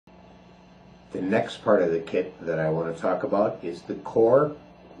The next part of the kit that I want to talk about is the core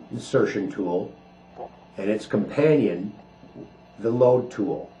insertion tool and its companion, the load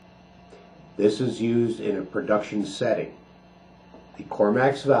tool. This is used in a production setting. The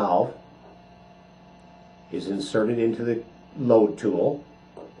CoreMax valve is inserted into the load tool.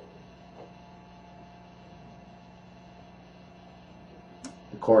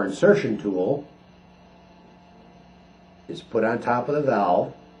 The core insertion tool is put on top of the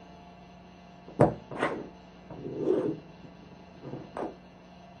valve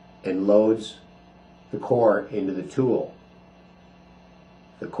and loads the core into the tool.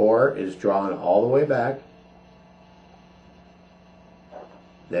 The core is drawn all the way back,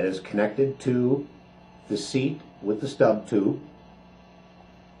 that is connected to the seat with the stub tube.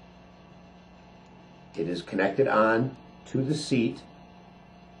 It is connected on to the seat,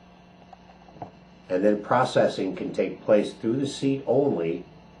 and then processing can take place through the seat only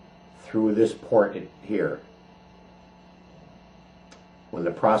through this port here. When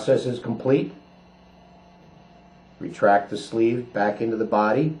the process is complete, retract the sleeve back into the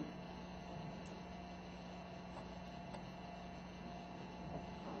body,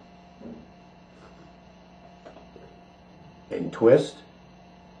 and twist,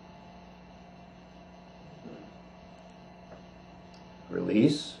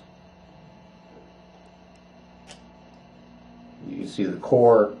 release. You can see the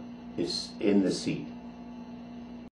core is in the seat.